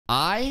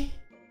I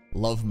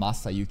love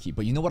Masayuki,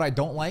 but you know what I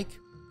don't like?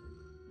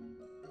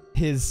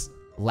 His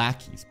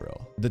lackeys, bro.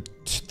 The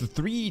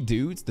three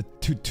dudes, the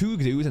two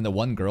dudes and the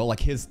one girl, like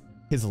his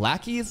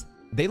lackeys,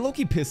 they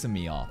low-key pissing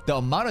me off. The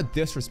amount of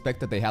disrespect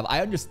that they have, I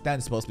understand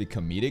it's supposed to be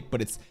comedic,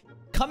 but it's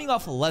coming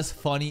off less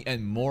funny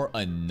and more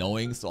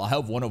annoying. So I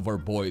hope one of our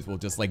boys will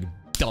just like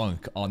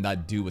dunk on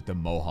that dude with the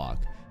mohawk.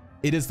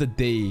 It is the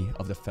day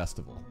of the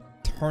festival.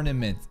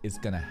 Tournament is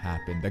gonna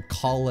happen. The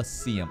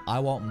Coliseum. I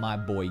want my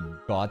boy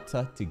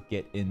Gata to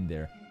get in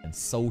there and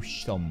show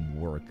some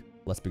work.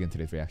 Let's begin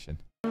today's reaction.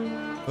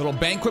 Little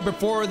banquet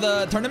before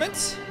the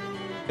tournament.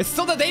 It's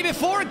still the day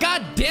before.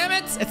 God damn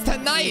it! It's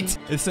tonight.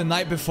 It's the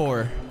night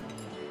before.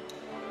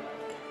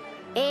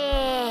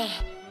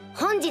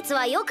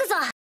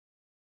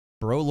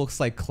 Bro looks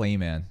like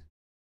Clayman.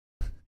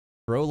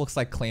 Bro looks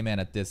like Clayman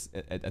at this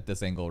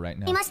angle right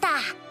now.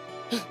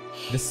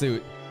 The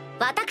suit.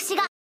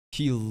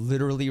 He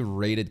literally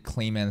raided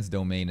Clayman's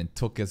domain and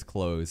took his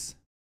clothes.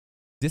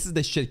 This is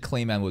the shit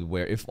Clayman would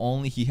wear if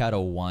only he had a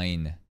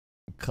wine,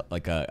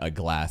 like a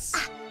glass.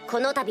 So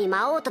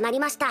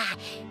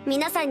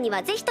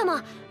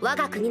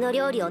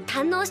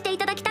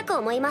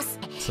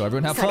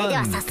everyone have fun.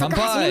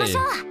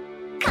 Kanpai!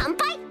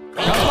 Kanpai!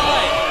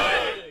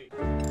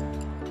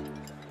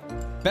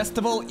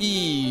 Festival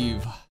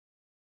Eve.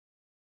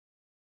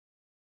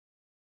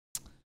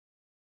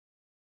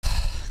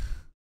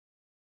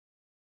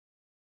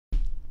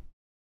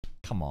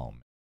 Come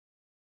on.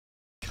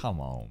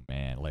 Come on,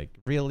 man. Like,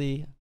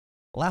 really?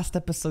 Last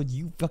episode,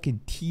 you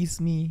fucking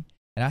teased me.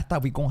 And I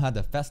thought we gonna have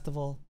the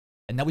festival.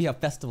 And now we have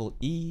Festival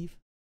Eve.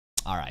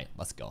 Alright,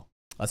 let's go.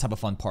 Let's have a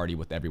fun party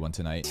with everyone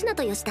tonight.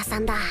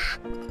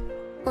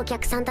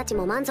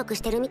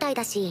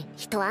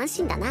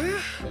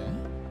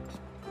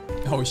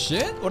 Oh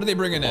shit? What are they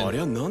bringing in?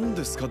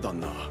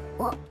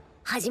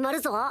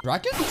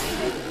 Dragon?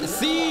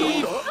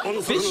 Sea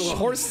fish?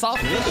 Horse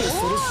soft fish?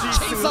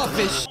 Chainsaw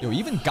fish? Yo,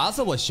 even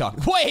Gaza was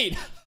shocked. Wait!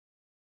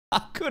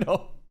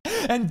 Hakuro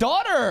and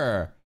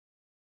daughter!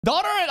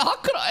 Daughter and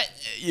Hakuro!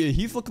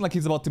 He's looking like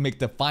he's about to make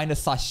the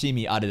finest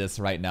sashimi out of this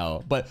right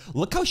now. But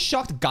look how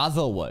shocked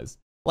Gaza was.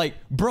 Like,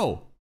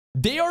 bro,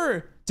 they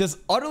are just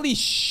utterly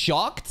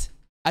shocked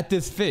at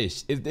this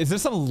fish. Is there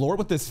some lore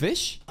with this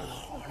fish?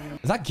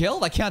 Is that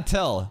killed? I can't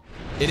tell.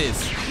 It is.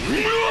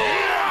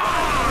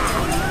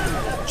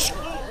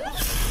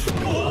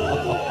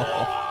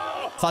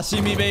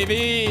 Sashimi,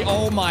 baby!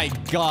 Oh my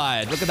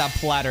god. Look at that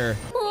platter.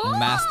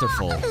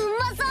 Masterful.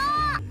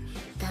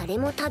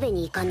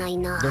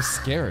 They're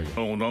scared.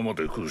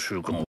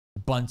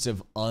 Bunch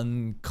of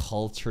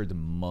uncultured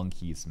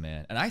monkeys,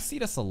 man. And I see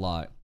this a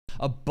lot.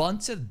 A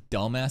bunch of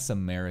dumbass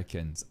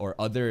Americans or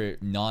other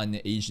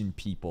non-Asian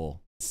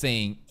people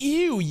saying,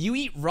 ew, you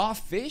eat raw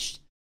fish?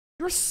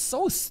 You're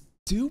so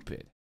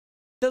stupid.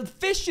 The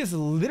fish is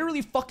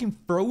literally fucking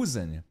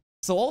frozen.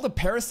 So all the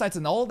parasites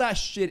and all that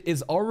shit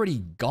is already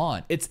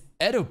gone. It's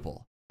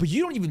edible. But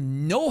you don't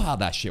even know how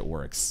that shit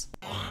works.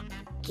 Bunch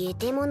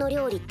of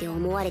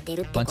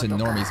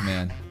normies,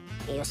 man.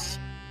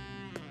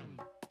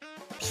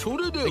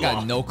 They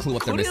got no clue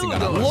what they're missing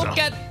out on. Look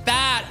at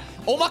that!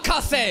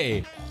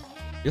 Omakase!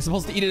 You're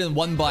supposed to eat it in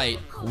one bite.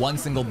 One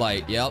single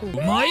bite. Yep.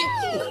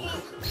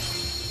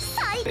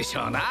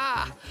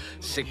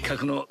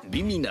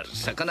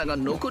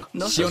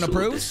 Shion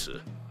approves?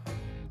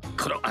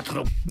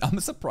 I'm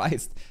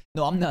surprised.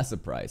 No, I'm not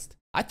surprised.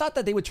 I thought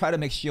that they would try to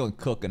make Shion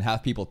cook and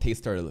have people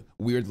taste her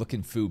weird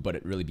looking food, but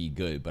it really be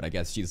good. But I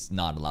guess she's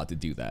not allowed to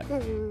do that.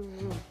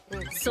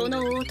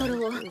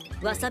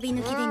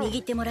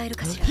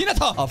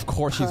 Hinata! Of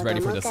course she's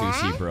ready for the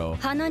sushi, bro.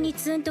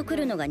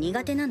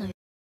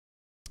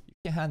 You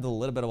can handle a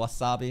little bit of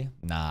wasabi?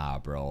 Nah,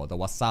 bro. The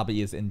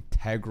wasabi is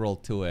integral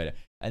to it.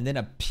 And then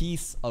a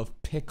piece of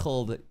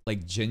pickled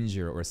like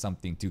ginger or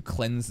something to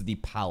cleanse the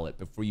palate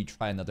before you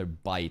try another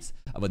bite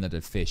of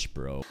another fish,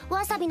 bro.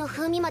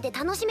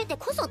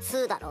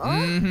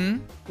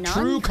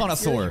 True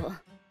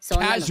connoisseur.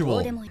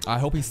 Casual. I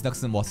hope he snuck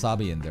some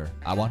wasabi in there.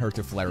 I want her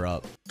to flare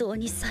up.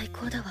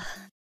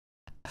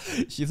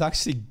 She's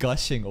actually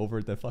gushing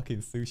over the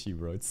fucking sushi,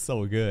 bro. It's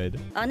so good.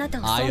 I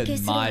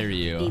admire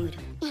you.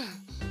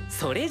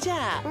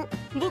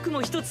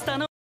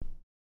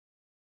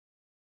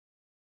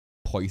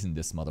 Poison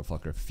this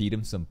motherfucker. Feed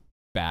him some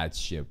bad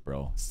shit,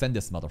 bro. Send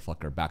this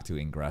motherfucker back to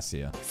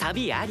Ingracia.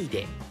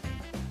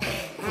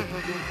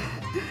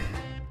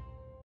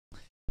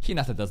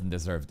 Hinata doesn't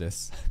deserve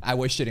this. I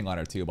was shitting on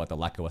her too about the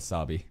lack of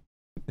wasabi.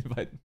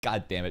 But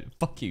god damn it.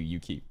 Fuck you,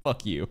 Yuki.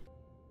 Fuck you.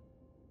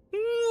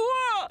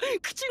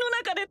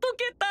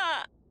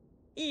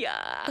 We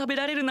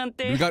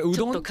got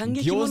udon,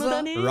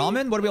 gyoza,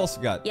 ramen. What do we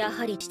also got?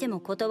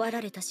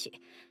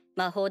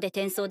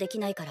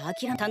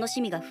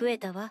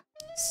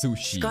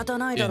 Sushi in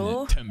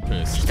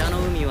Tempest.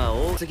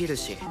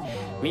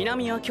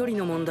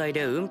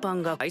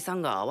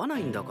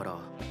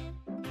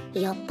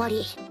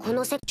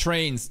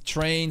 Trains.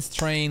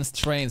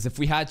 If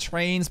we had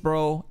trains,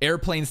 bro,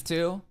 airplanes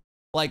too.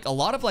 Like a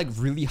lot of like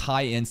really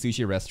high-end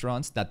sushi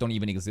restaurants that don't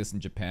even exist in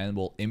Japan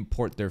will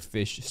import their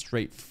fish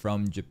straight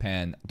from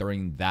Japan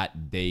during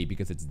that day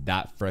because it's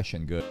that fresh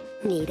and good.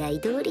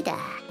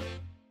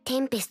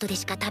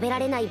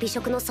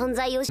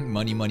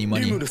 Money, money,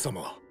 money.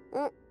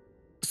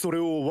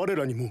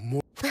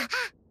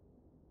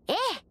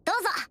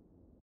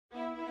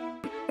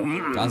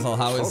 Gazel,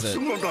 how is it?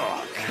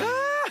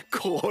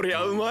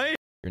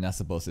 You're not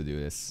supposed to do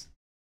this.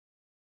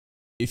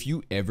 If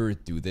you ever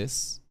do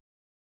this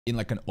in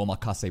like an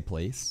omakase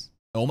place,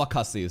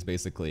 omakase is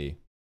basically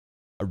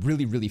a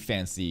really, really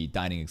fancy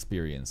dining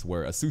experience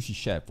where a sushi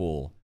chef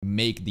will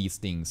make these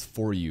things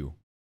for you.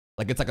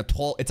 Like it's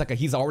like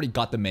he's already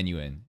got the menu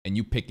in and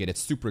you pick it.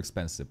 It's super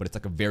expensive, but it's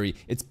like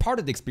it's part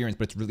of the experience,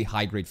 but it's really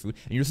high grade food.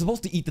 And you're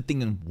supposed to eat the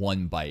thing in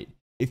one bite.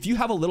 If you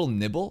have a little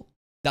nibble,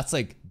 that's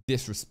like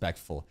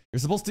disrespectful. You're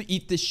supposed to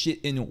eat this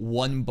shit in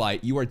one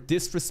bite. You are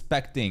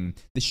disrespecting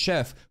the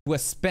chef who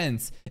has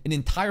spent an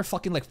entire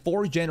fucking like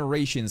 4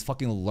 generations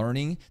fucking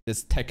learning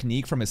this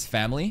technique from his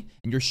family,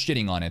 and you're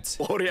shitting on it.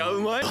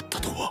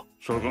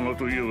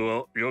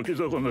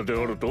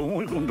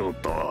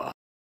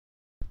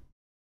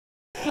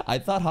 I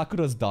thought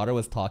Hakuro's daughter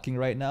was talking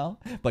right now,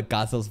 but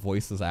Gazel's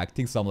voice was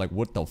acting, so I'm like,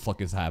 what the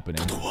fuck is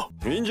happening?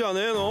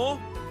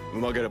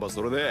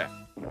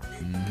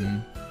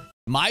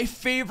 My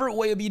favorite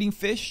way of eating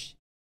fish,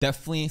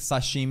 definitely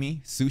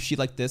sashimi, sushi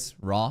like this,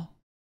 raw.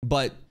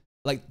 But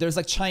like there's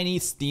like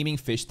Chinese steaming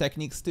fish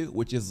techniques too,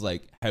 which is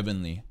like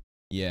heavenly.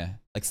 Yeah,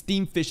 like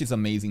steamed fish is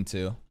amazing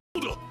too.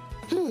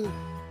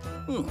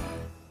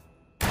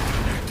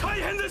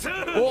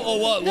 Oh,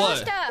 what?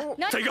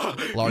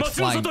 Large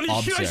flying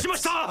objects.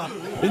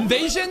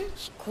 Invasion?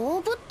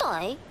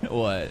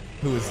 What?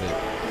 Who is it?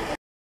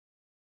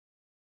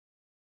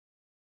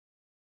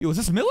 Yo, is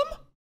this Milim?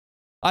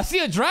 I see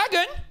a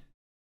dragon!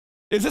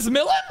 Is this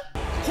Milim?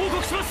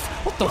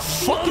 What the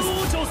fuck is...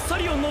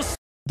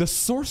 The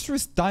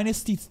Sorceress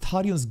Dynasty's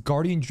Tarion's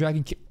Guardian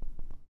Dragon King...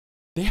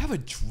 They have a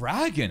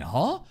dragon,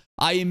 huh?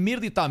 I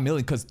immediately thought Milim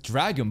because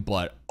dragon,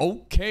 but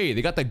okay,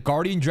 they got the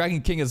Guardian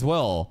Dragon King as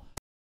well.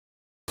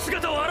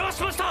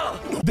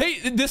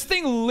 This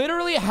thing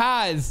literally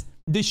has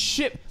the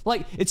ship,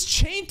 like, it's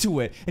chained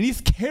to it, and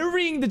he's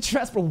carrying the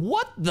transport.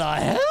 What the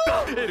hell?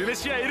 The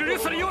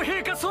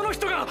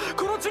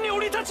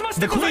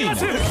queen.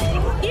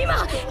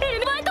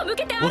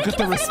 Look at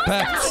the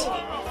respect.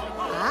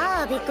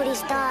 Yeah.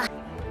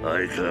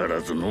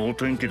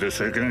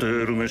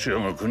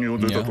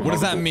 What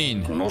does that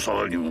mean?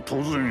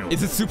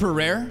 Is it super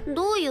rare?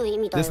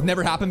 This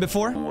never happened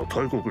before?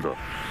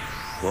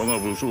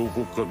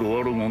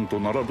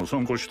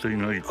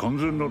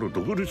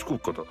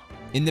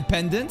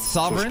 Independent,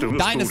 sovereign,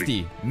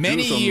 dynasty,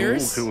 many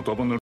years.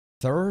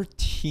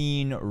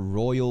 13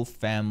 royal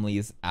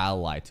families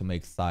allied to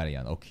make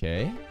Sarian.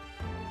 Okay.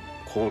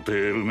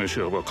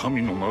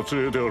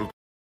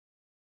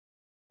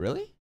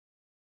 Really?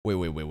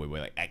 Wait.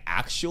 Like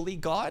actually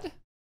God?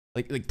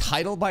 Like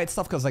title by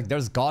itself? Because like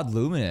there's God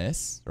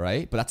Luminous,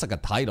 right? But that's like a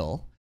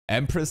title.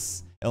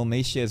 Empress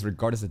Elmesia is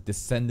regarded as a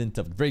descendant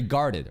of...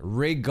 Regarded.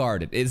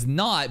 Is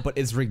not, but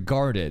is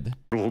regarded.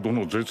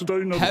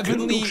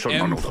 Heavenly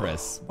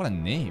Empress. What a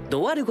name.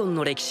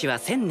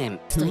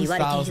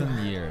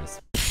 2,000 years.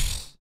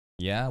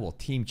 Yeah, well,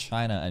 Team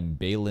China and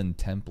Bailin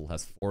Temple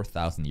has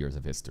 4,000 years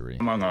of history.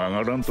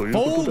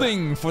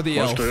 Folding for the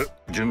elf.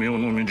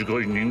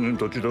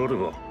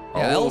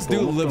 Yeah, elves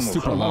do live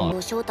super long.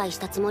 Elf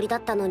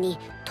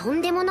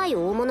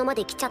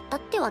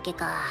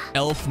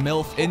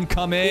MILF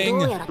incoming!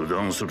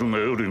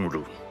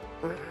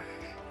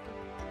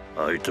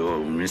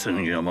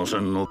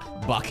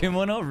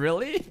 Bakemono?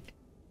 Really?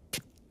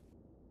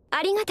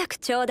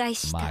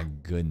 My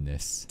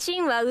goodness.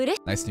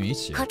 Nice to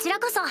meet you.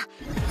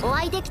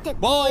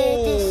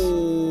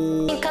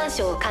 Whoa!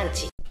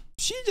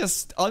 She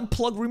just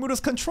unplugged Rimuru's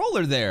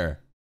controller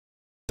there.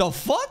 The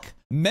fuck?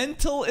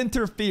 Mental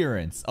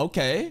interference.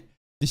 Okay.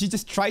 Did she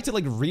just try to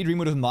like read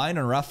Rimuru's mind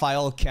and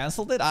Raphael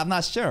canceled it? I'm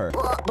not sure.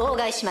 Locked.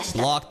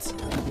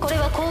 Look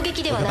at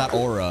that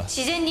aura.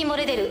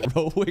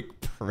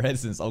 Heroic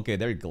presence. Okay,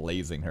 they're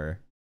glazing her.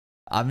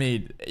 I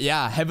mean,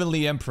 yeah,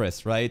 Heavenly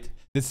Empress, right?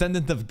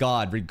 Descendant of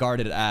God,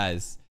 regarded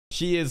as.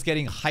 She is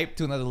getting hyped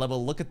to another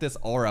level. Look at this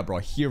aura, bro.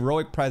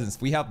 Heroic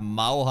presence. We have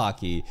Mao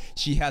Haki.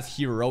 She has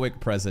heroic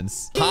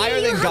presence.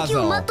 Higher than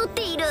Gazel.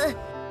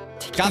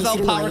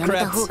 Gazel power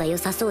creds.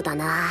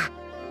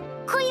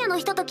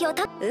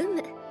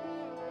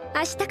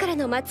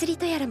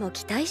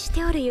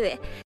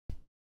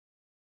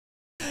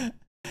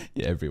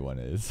 Yeah, everyone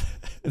is.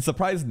 I'm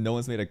surprised no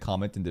one's made a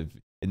comment in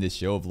this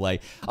show of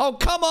like, oh,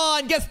 come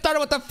on, get started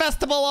with the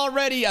festival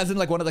already. As in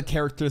like one of the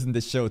characters in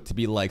this show to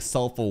be like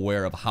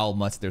self-aware of how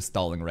much they're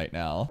stalling right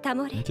now.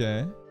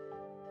 Okay.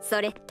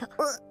 Speak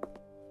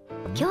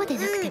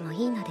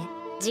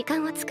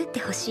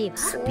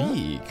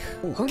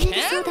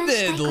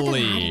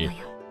candidly.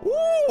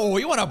 Ooh,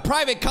 you want a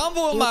private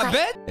convo in my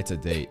bed? It's a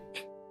date.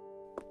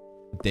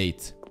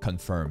 Date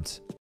confirmed.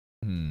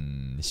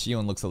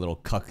 Shion looks a little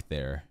cucked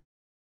there.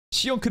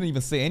 Shion couldn't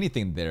even say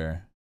anything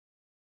there.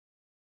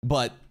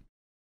 But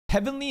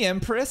Heavenly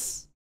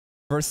Empress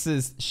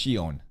versus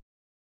Shion.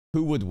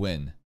 Who would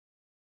win?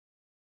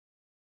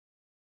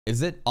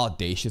 Is it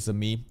audacious of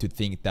me to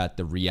think that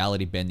the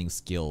reality bending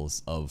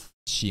skills of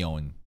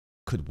Shion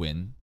could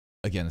win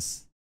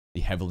against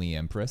the Heavenly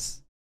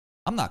Empress?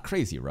 I'm not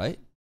crazy, right?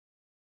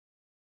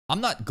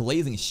 I'm not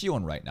glazing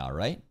Shion right now,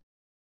 right?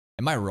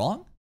 Am I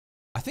wrong?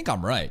 I think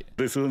I'm right.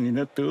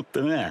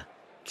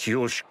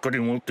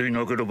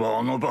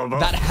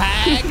 That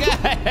hag!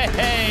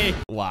 Hey!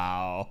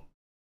 Wow.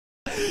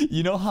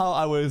 You know how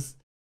I was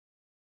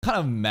kind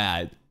of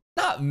mad?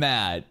 Not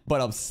mad,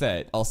 but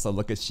upset. Also,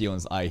 look at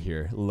Shion's eye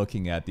here,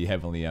 looking at the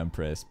Heavenly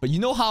Empress. But you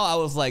know how I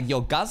was like, yo,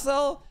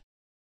 Gazelle,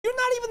 you're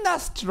not even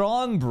that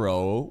strong,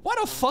 bro. Why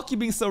the fuck you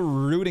being so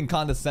rude and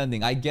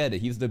condescending? I get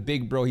it. He's the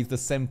big bro. He's the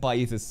senpai.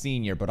 He's the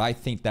senior. But I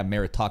think that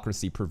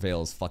meritocracy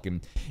prevails.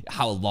 Fucking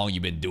how long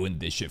you been doing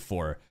this shit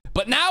for.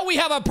 But now we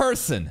have a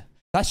person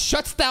that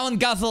shuts down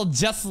Gazelle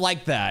just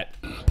like that.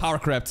 Power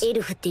crept. Dude,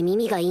 look at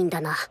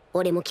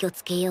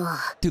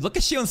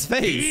Shion's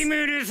face.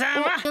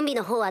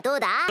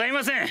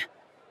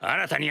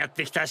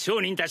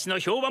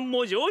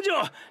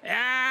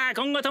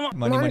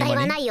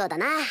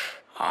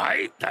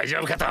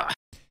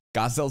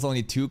 Gazelle's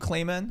only 2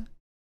 claymen,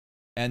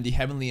 and the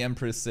Heavenly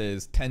Empress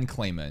is 10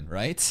 claymen,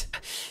 right?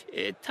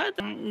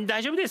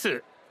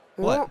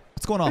 What?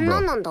 What's going on, bro?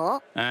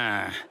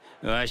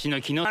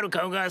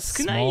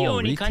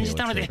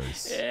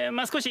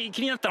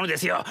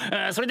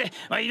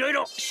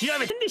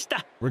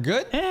 We're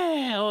good?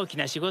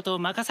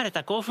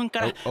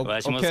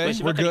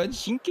 Okay, we're good.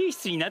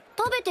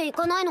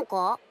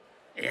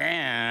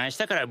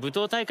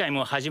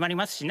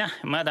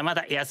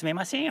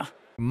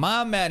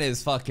 My man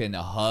is fucking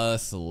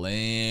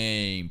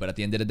hustling, but at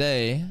the end of the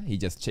day, he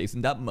just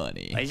chasing that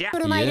money. He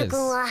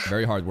is.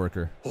 Very hard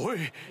worker.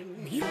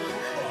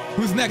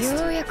 Who's next?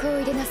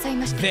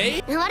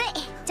 They?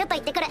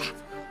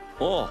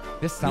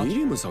 This sounds...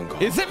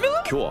 Is it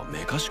Miller?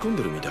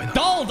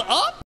 Dolled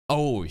up?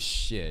 Oh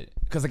shit.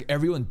 Because like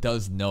everyone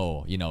does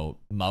know, you know,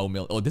 Mao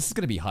Mil. Oh, this is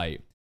gonna be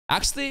hype.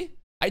 Actually,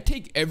 I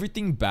take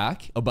everything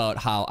back about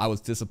how I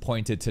was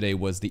disappointed today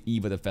was the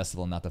eve of the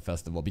festival, not the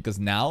festival. Because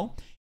now,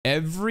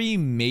 every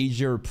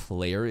major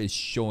player is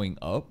showing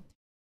up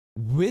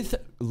with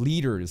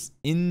leaders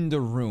in the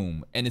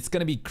room, and it's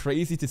gonna be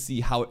crazy to see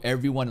how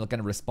everyone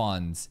kind of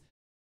responds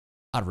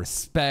out of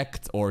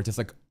respect or just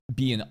like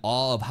be in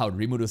awe of how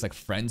Rimuru is like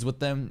friends with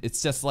them.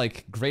 It's just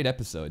like great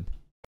episode.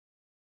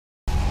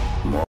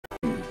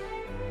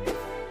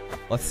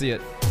 Let's see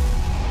it.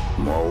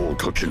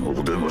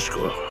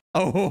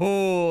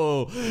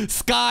 Oh,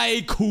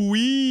 Sky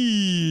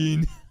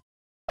Queen.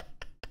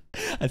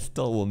 I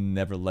still will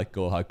never let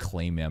go of how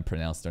Clayman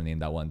pronounced their name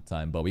that one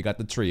time, but we got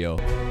the trio.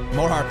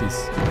 More harpies.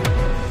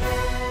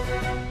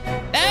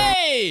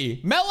 Hey!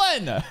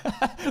 Melon!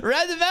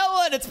 Red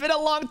Melon! It's been a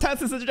long time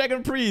since the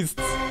Dragon Priest.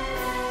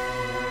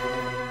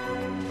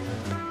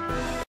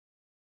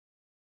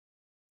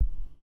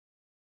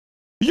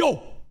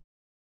 Yo!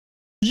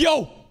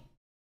 Yo!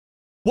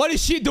 What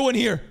is she doing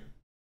here?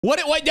 What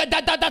that's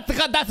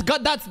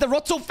the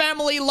Rotso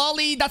family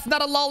lolly. That's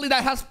not a lolly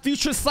that has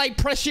future sight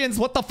prescience.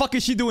 What the fuck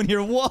is she doing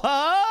here? What?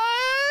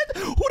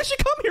 Who did she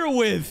come here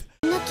with?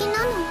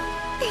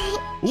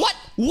 What?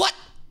 What?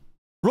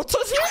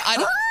 Rotso's here? I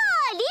don't know.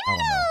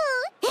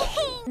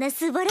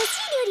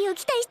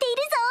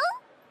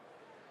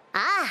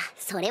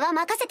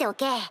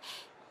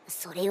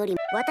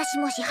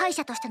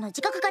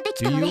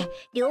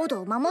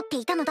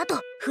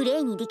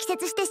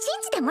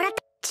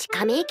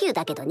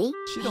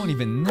 She don't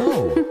even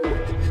know.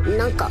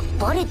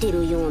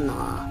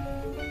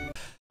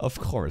 Of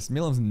course,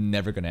 Milam's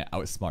never gonna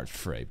outsmart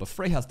Frey, but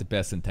Frey has the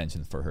best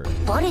intentions for her.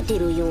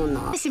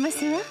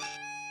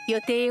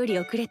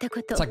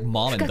 It's like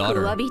mom and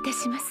daughter.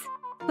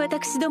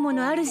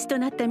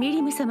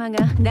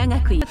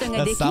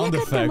 That sound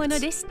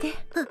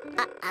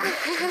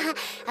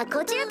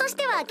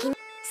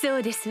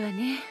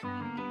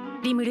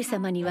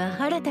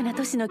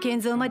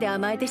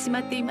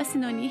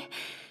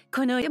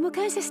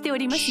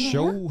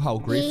Show how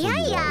grateful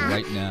you are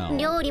right now.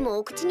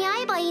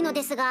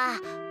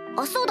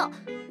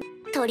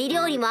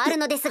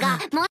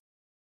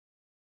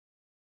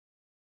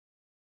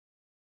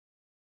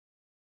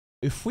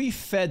 If we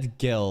fed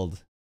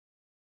Geld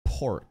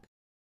pork,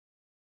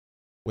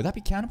 would that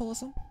be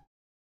cannibalism?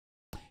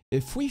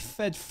 If we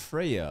fed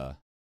Freya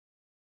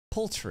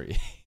poultry,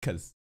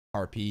 because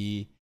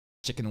RP,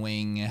 chicken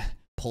wing,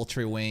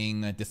 poultry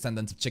wing,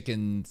 descendants of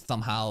chicken,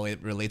 somehow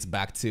it relates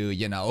back to,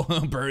 you know,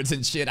 birds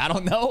and shit. I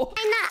don't know.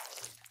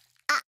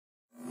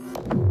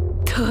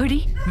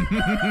 Tori? What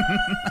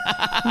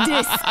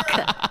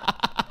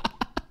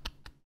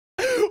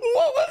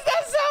was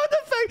that sound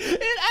effect?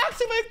 It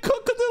actually went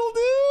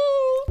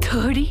cock-a-doodle-doo.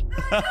 Tori?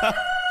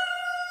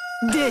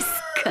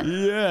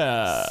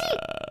 Yeah.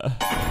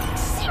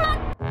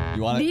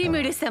 You want it? リ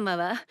ムル様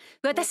は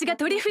私が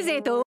トリュフ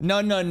勢と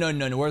No.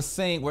 We're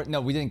saying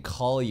no. We didn't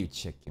call you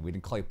chicken. We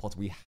didn't call you poultry.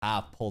 We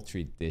have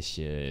poultry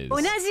dishes. 同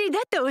じ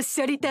だとおっ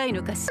しゃりたい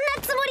のか。そん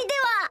なつもりで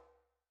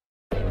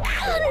は。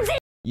完全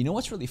You know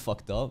what's really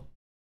fucked up?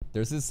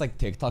 There's this like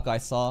TikTok I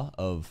saw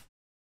of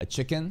a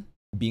chicken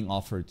being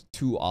offered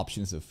two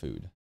options of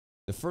food.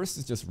 The first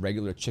is just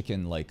regular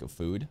chicken like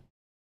food,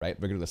 right?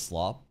 Regular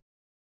slop.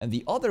 And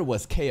the other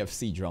was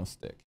KFC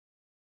drumstick.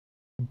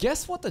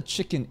 Guess what the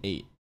chicken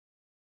ate?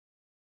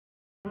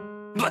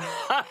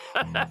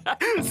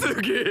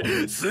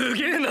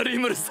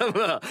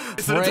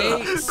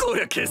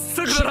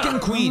 Chicken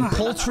queen,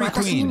 poultry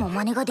queen. Poor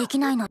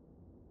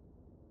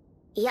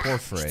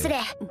Frey.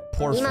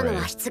 Poor Frey.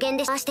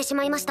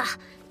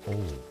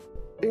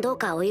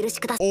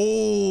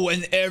 Oh,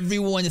 and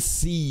everyone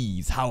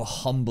sees how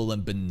humble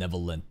and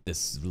benevolent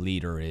this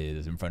leader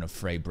is in front of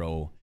Frey,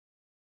 bro.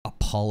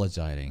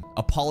 Apologizing.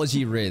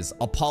 Apology Riz.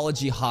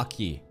 Apology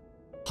hockey.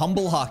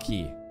 Humble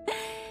hockey.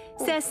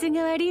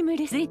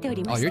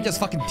 Oh, you're just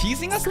fucking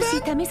teasing us then?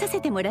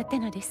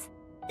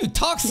 You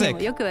toxic!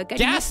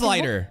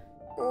 Gaslighter!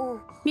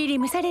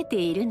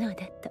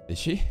 Is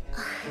she?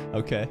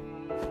 Okay.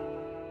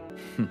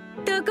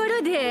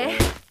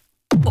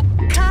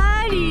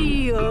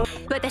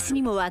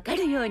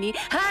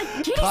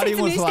 Kari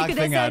was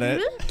laughing at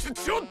it.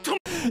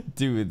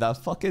 Dude, that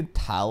fucking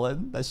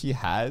talent that she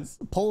has.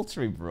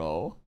 Poultry,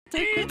 bro.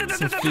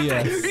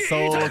 Sophia,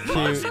 so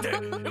cute.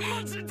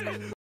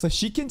 So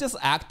she can just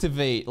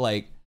activate,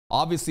 like,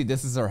 obviously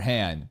this is her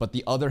hand, but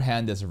the other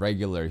hand is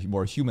regular,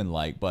 more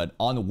human-like, but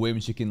on a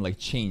whim she can, like,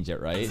 change it,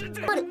 right? I'll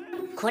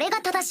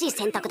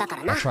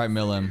try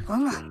Milim.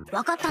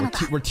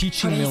 We're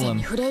teaching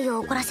Milim.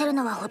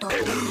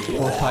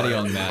 Poor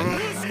Parion, man.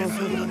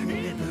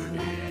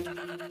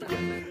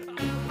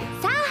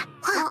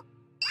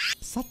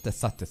 Sate.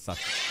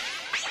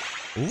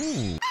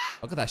 Ooh,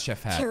 look at that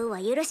chef hat.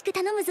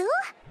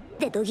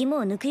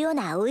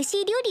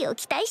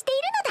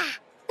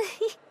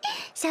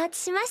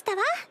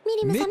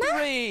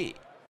 Midway,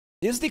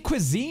 is the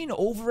cuisine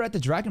over at the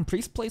Dragon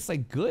Priest place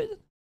like good?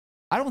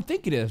 I don't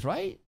think it is,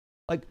 right?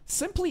 Like,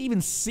 simply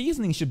even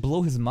seasoning should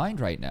blow his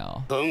mind right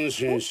now.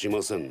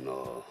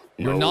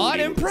 You're not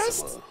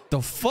impressed?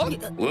 The fuck?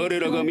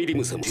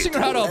 Teaching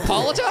her how to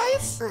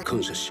apologize?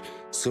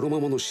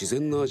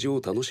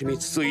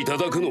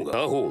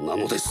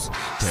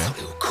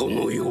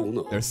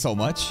 There's so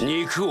much.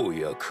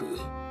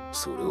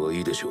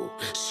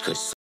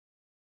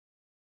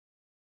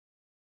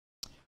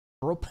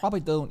 Bro probably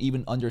don't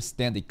even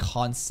understand the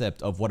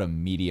concept of what a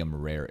medium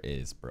rare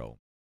is, bro.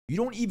 You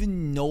don't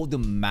even know the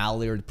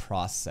Maillard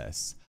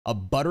process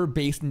of butter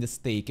basting the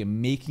steak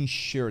and making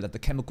sure that the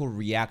chemical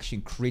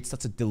reaction creates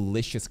such a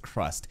delicious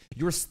crust.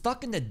 You're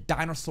stuck in the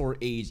dinosaur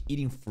age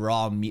eating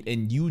raw meat,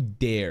 and you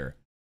dare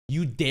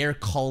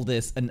call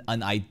this an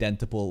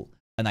unidentifiable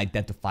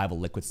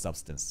liquid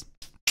substance.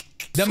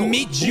 The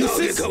meat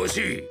juices?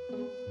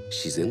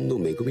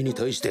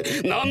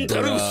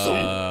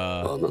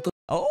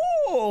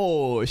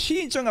 Oh,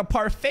 she enjoying a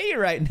parfait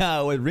right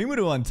now with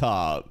Rimuru on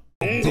top.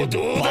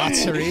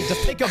 Debauchery.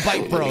 Just take a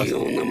bite, bro.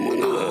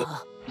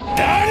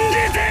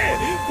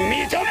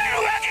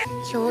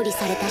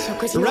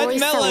 Red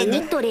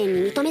melon.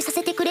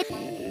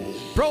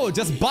 Bro,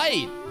 just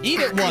bite. Eat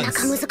it once.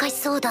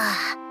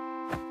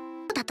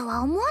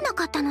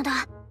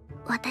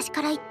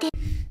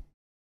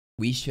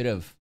 We should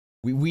have.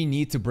 We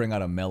need to bring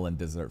out a melon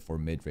dessert for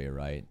Midway,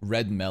 right?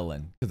 Red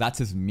melon, because that's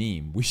his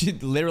meme. We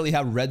should literally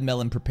have red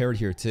melon prepared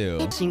here too.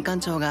 Yeah,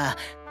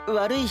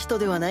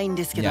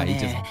 he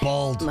just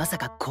bawled. He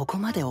hasn't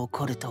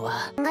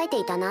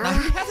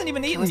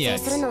even eaten yet.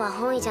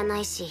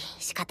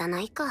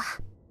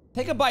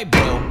 Take a bite,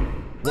 bro.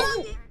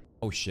 Whoa.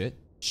 Oh shit.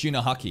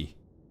 Shuna Haki.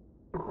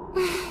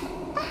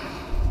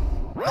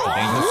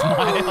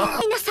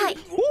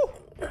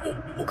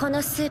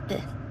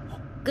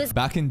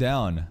 Backing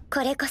down.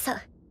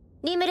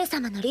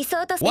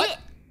 What?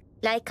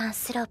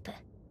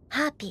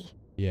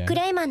 Yeah.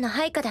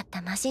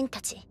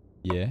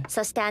 Yeah.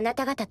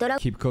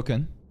 Keep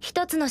cooking.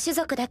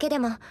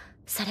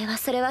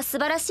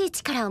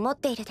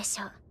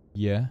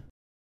 Yeah.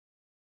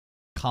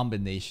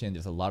 Combination.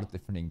 There's a lot of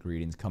different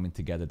ingredients coming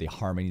together. They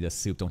harmony the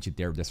soup. Don't you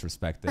dare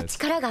disrespect this.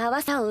 Same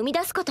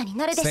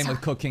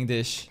with cooking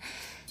dish.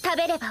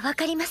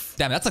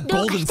 Damn, that's a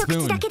golden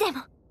spoon.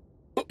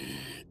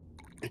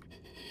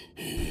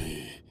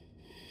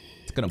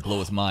 It's gonna blow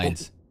his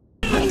mind.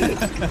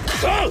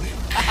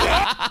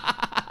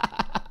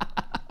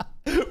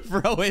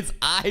 Bro, his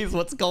eyes,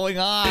 what's going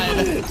on?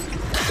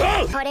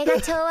 Yeah.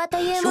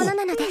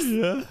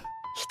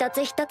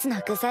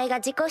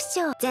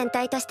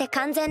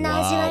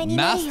 Wow,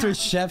 Master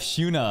Chef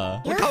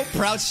Shuna. Look how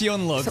proud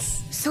Shion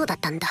looks.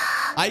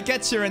 I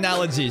get your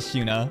analogy,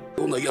 Shuna.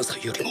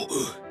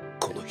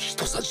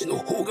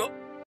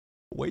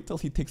 Wait till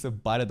he takes a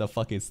bite of the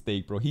fucking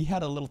steak, bro. He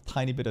had a little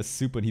tiny bit of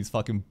soup and he's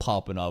fucking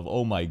popping off.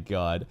 Oh my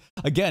god.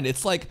 Again,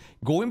 it's like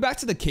going back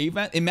to the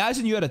caveman.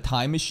 Imagine you had a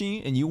time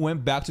machine and you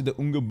went back to the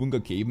Unga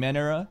Bunga caveman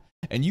era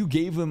and you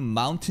gave him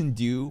Mountain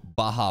Dew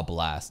Baja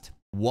Blast.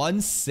 One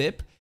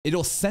sip,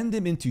 it'll send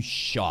him into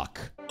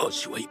shock.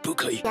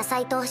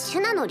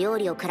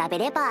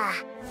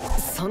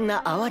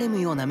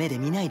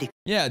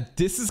 Yeah,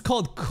 this is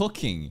called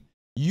cooking.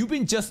 You've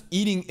been just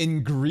eating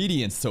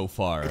ingredients so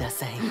far.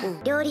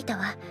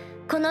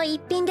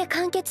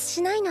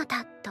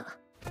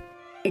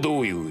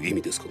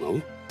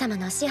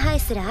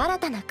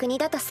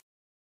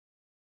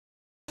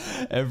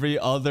 Every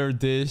other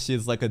dish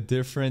is like a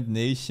different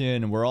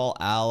nation. We're all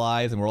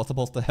allies and we're all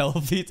supposed to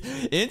help each.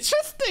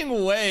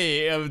 Interesting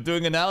way of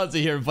doing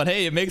analogy here, but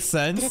hey, it makes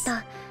sense.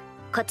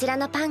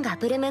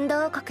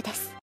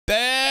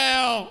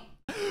 Damn!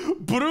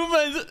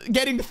 Brumen's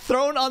getting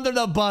thrown under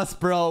the bus,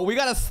 bro. We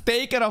got a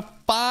steak and a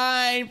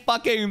fine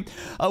fucking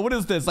what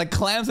is this? Like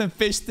clams and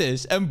fish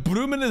dish. And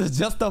Brumen is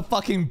just a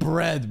fucking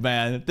bread,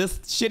 man. This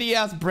shitty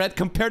ass bread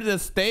compared to the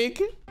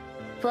steak?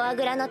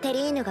 Okay.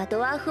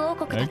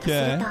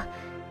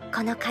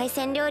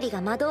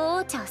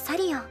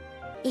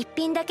 It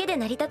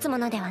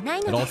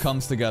all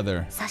comes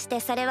together.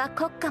 Shuna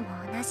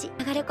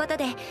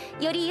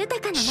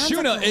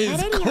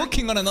is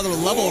cooking on another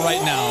level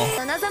right now.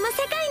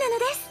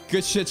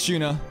 Good shit,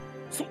 Shuna.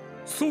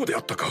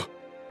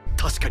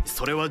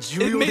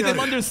 It made them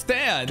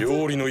understand.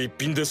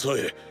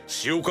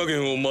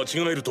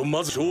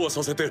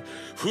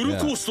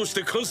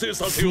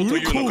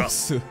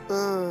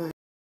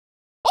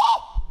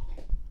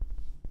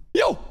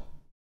 Yo!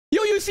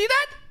 Yo, you see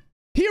that?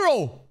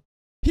 Hero!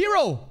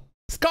 Hero!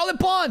 Scarlet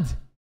Bond!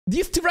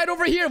 These two right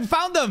over here, we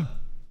found them!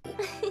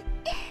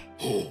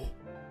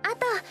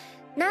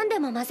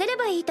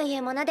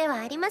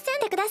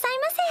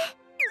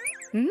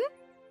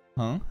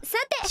 Huh? Was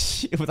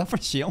that for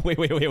Shion? Wait.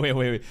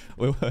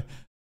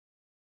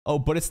 Oh,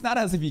 but it's not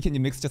as if you can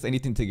mix just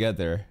anything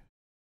together.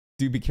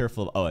 Do be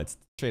careful. Oh, it's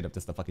straight up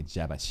just a fucking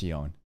jab at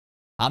Shion.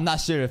 I'm not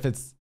sure if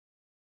it's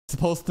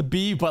supposed to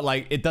be, but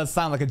like, it does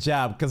sound like a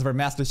jab because of her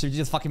master. She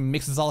just fucking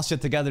mixes all shit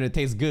together and it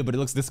tastes good, but it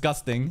looks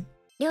disgusting.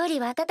 That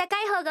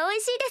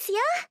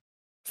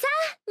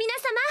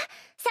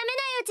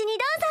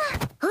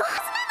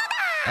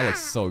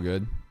looks so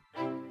good.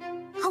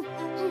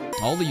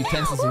 All the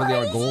utensils really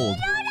are gold.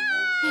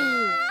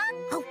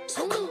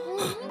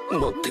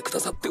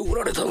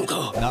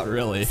 Not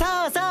really.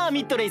 Bro,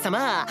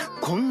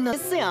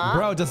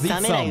 just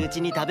eat some.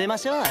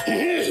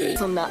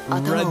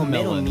 Red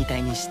melon.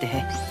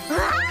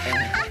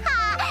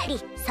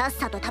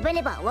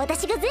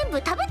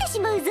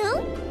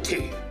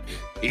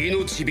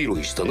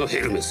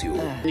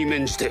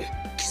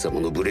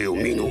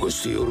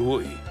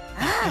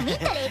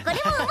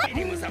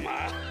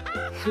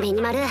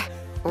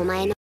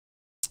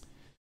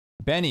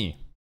 Benny,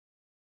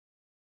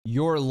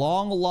 your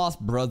long-lost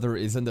brother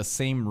is in the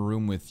same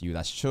room with you.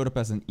 That showed up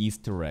as an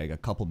Easter egg a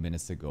couple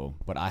minutes ago,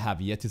 but I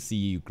have yet to see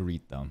you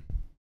greet them.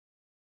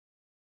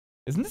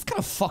 Isn't this kind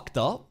of fucked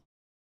up?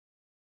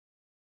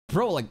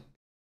 Bro,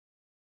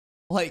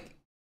 like,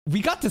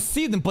 we got to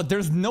see them, but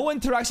there's no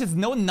interactions,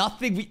 no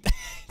nothing. We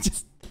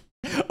just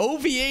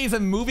OVAs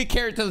and movie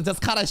characters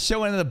just kind of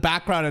showing in the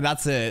background, and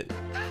that's it.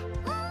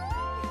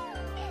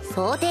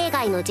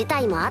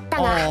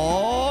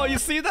 Oh, you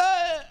see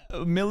that?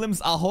 Milim's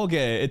ahoge.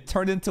 It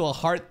turned into a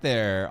heart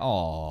there.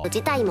 Oh.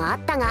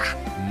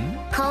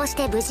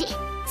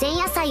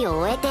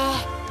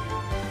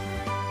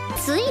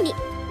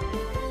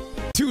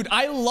 Dude,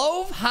 I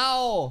love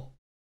how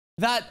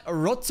that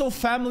Rotso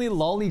family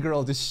lolly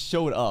girl just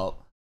showed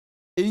up.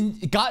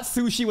 Got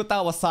sushi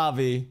without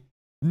wasabi.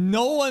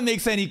 No one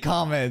makes any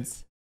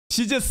comments.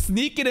 She just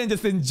sneaking in,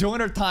 just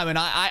enjoying her time, and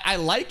I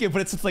like it,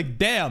 but it's just like,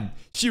 damn,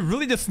 she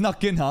really just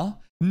snuck in, huh?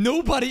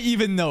 Nobody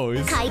even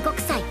knows. Day of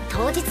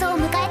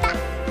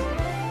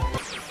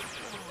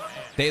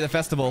the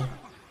festival.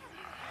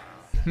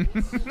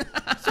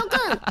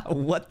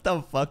 What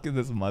the fuck is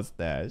this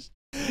mustache?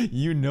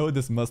 You know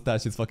this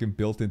mustache is fucking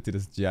built into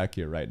this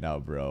jacket right now,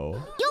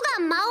 bro.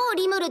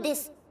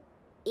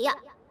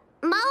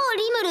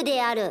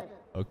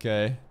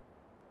 Okay.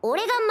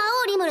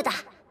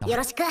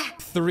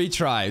 3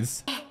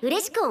 tries. Yeah,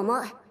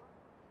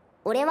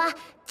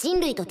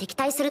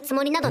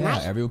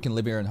 everyone can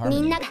live here in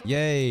harmony.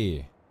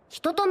 Yay.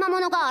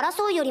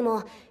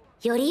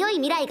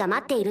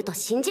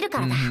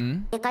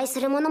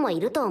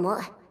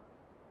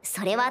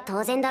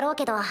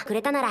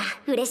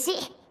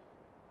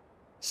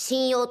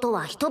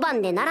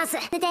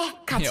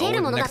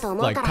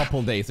 Like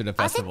couple days to the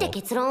festival.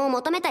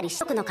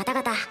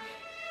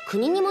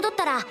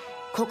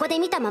 ここで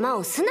見たまま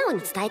を素直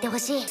に伝えてほ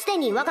しい。すで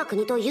に我が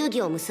国と友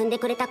誼を結んで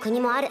くれた国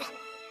もある。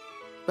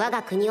我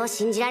が国を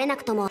信じられな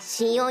くとも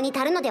信用に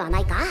足るのではな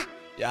いか?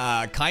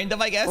 Yeah, kind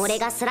of, I guess. 俺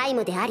がスライ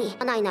ムであり、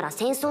ないなら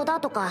戦争だ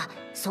とか、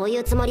そうい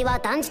うつもりは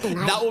断じて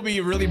ない。That would be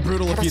really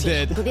brutal if you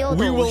did.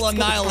 We will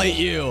annihilate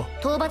you.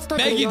 討伐と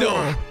いうよう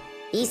な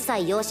一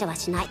切容赦は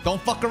しない。 Don't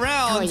fuck と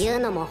around. いう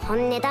のも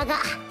本音だが、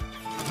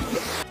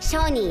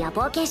商人や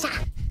冒険者。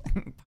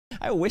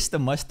 I wish the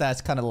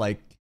mustache kind of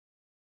like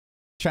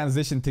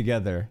transitioned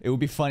together. It would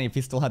be funny if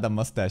he still had that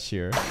mustache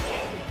here.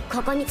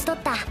 ここに集っ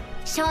た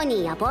商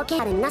人や冒険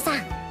者の皆さ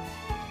ん、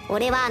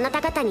俺はあな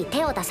た方に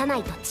手を出さな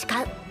いと誓う。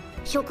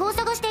職を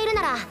探している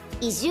なら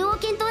移住を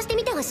検討して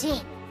みてほしい。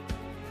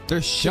 They're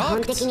基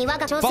本 shocked. 的に我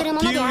が主張するも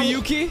Fuck のであ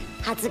you, り、 Yuki.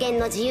 発言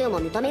の自由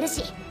も認める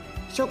し、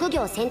職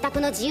業選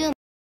択の自由も。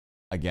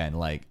 Again,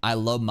 like I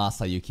love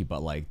Masayuki,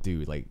 but like,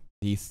 dude, like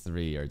these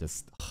three are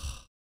just.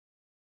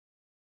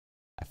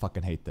 I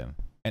fucking hate them.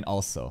 And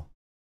also,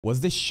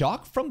 was this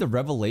shock from the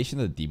revelation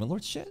of the Demon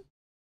Lord shit?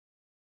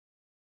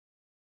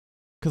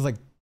 Cause like,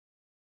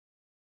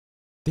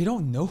 they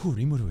don't know who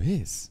Rimuru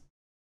is.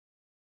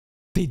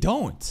 They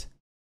don't.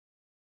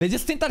 They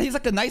just think that he's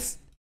like a nice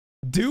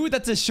dude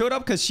that just showed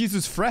up because she's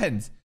his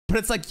friend. But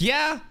it's like,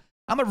 yeah,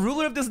 I'm a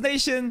ruler of this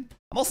nation.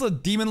 I'm also a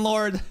demon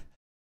lord.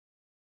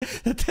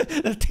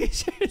 The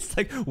teacher is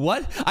like,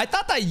 what? I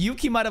thought that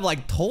Yuki might have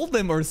like told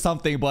them or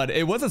something, but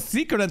it was a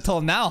secret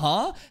until now,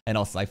 huh? And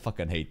also, I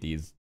fucking hate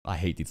these. I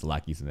hate these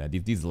lackeys, man.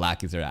 These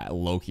lackeys are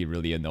low-key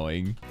really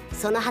annoying.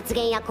 その発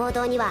言や行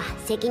動には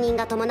責任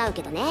が伴う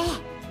けどね。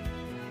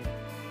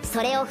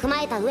それを踏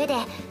まえた上で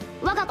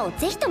我が子を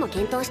ぜひとも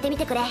検討してみ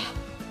てくれ。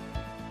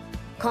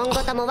今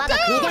後とも我が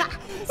国では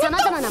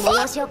様々な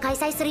催しを開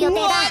催する予定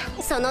だ。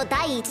その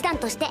第一弾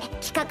として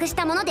企画し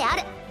たものであ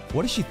る。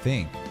 What does she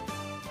think?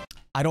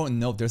 I don't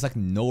know. There's like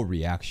no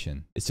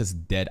reaction. It's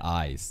just dead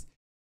eyes.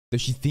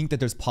 Does she think that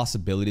there's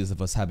possibilities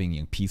of us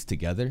having peace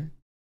together?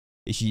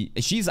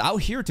 She's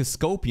out here to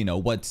scope, you know,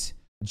 what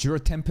Jura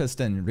Tempest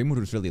and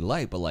Rimuru's really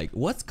like, but like,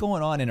 what's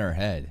going on in her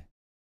head?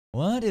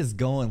 What is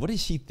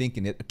she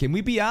thinking? Can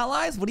we be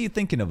allies? What are you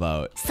thinking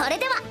about? それ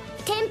では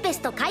テンペ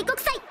スト開国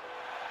祭、ぜ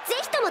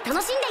ひとも楽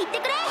しんでいって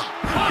くれ。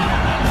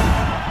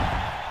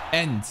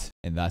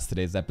 And that's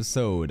today's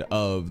episode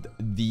of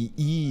the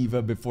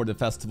eve before the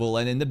festival.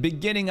 And in the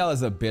beginning, I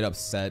was a bit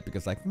upset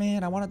because like,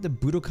 man, I wanted the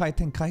Budokai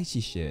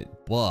Tenkaichi shit.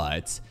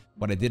 But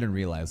what I didn't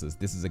realize is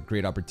this is a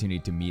great opportunity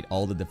to meet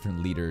all the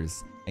different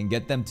leaders and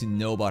get them to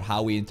know about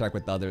how we interact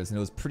with others. And it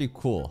was pretty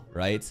cool,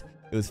 right?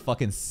 It was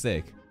fucking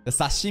sick. The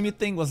sashimi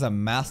thing was a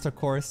master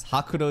course.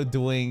 Hakuro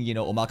doing, you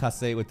know,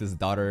 omakase with his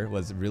daughter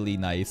was really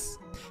nice.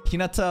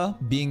 Hinata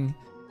being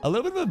a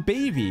little bit of a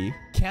baby,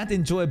 can't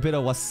enjoy a bit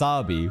of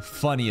wasabi,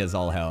 funny as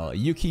all hell.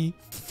 Yuki,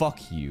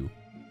 fuck you.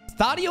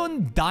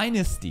 Tharion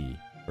Dynasty,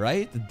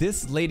 right?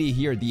 This lady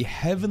here, the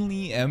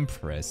Heavenly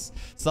Empress.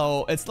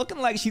 So it's looking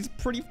like she's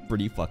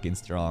pretty fucking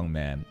strong,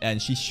 man.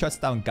 And she shuts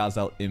down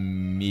Gazelle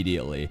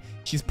immediately.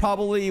 She's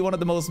probably one of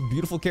the most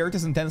beautiful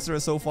characters in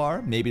Tensura so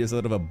far. Maybe there's a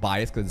little bit of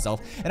bias because itself.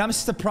 And I'm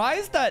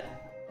surprised that...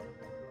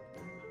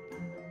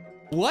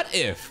 What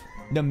if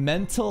the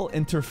mental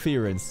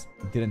interference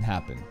didn't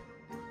happen?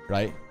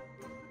 Right?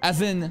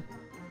 As in,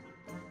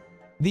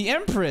 the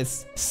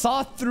Empress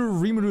saw through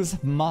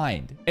Rimuru's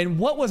mind. And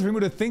what was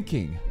Rimuru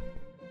thinking?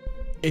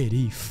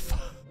 E.L.I.F.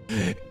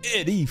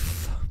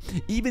 E.L.I.F.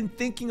 Even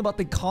thinking about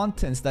the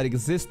contents that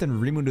exist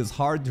in Rimuru's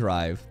hard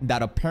drive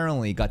that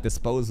apparently got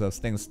disposed of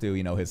thanks to,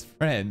 you know, his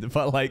friend.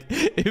 But like,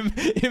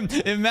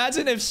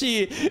 imagine if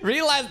she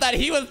realized that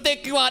he was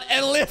thinking about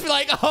E.L.I.F.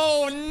 like,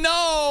 oh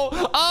no,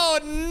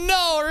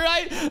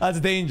 right? That's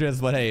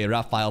dangerous, but hey,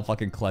 Raphael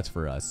fucking clutch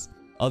for us.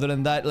 Other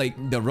than that, like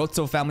the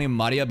Rotso family,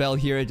 Maria Bell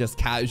here, just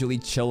casually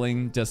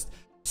chilling, just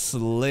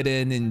slid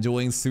in,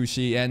 enjoying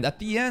sushi. And at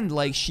the end,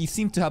 like she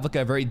seemed to have like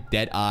a very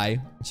dead eye.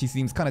 She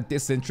seems kind of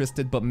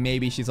disinterested, but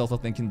maybe she's also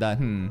thinking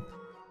that,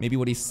 maybe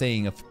what he's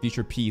saying of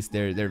future peace,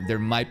 there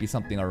might be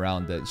something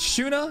around it.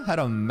 Shuna had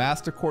a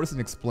master course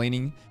in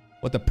explaining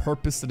what the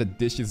purpose of the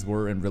dishes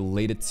were and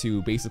related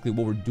to basically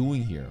what we're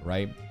doing here,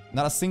 right?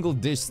 Not a single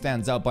dish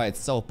stands out by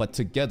itself, but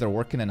together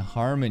working in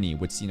harmony,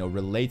 which, you know,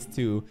 relates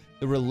to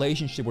the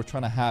relationship we're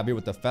trying to have here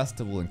with the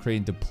festival and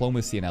creating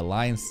diplomacy and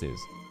alliances.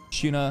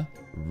 Shuna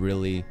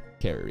really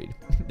carried.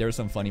 There are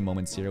some funny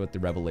moments here with the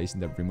revelation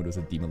that Rimuru is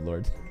a demon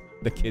lord.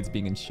 The kids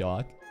being in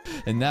shock.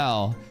 And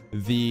now,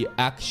 the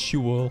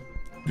actual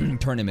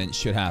tournament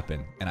should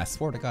happen. And I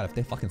swear to God, if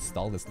they fucking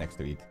stall this next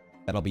week,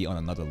 that'll be on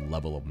another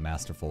level of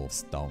masterful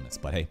stallness.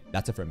 But hey,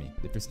 that's it for me.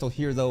 If you're still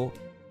here though,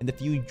 and if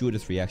you enjoyed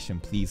this reaction,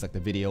 please like the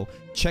video.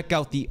 Check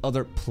out the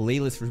other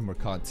playlist for more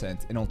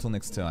content. And until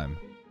next time,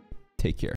 take care.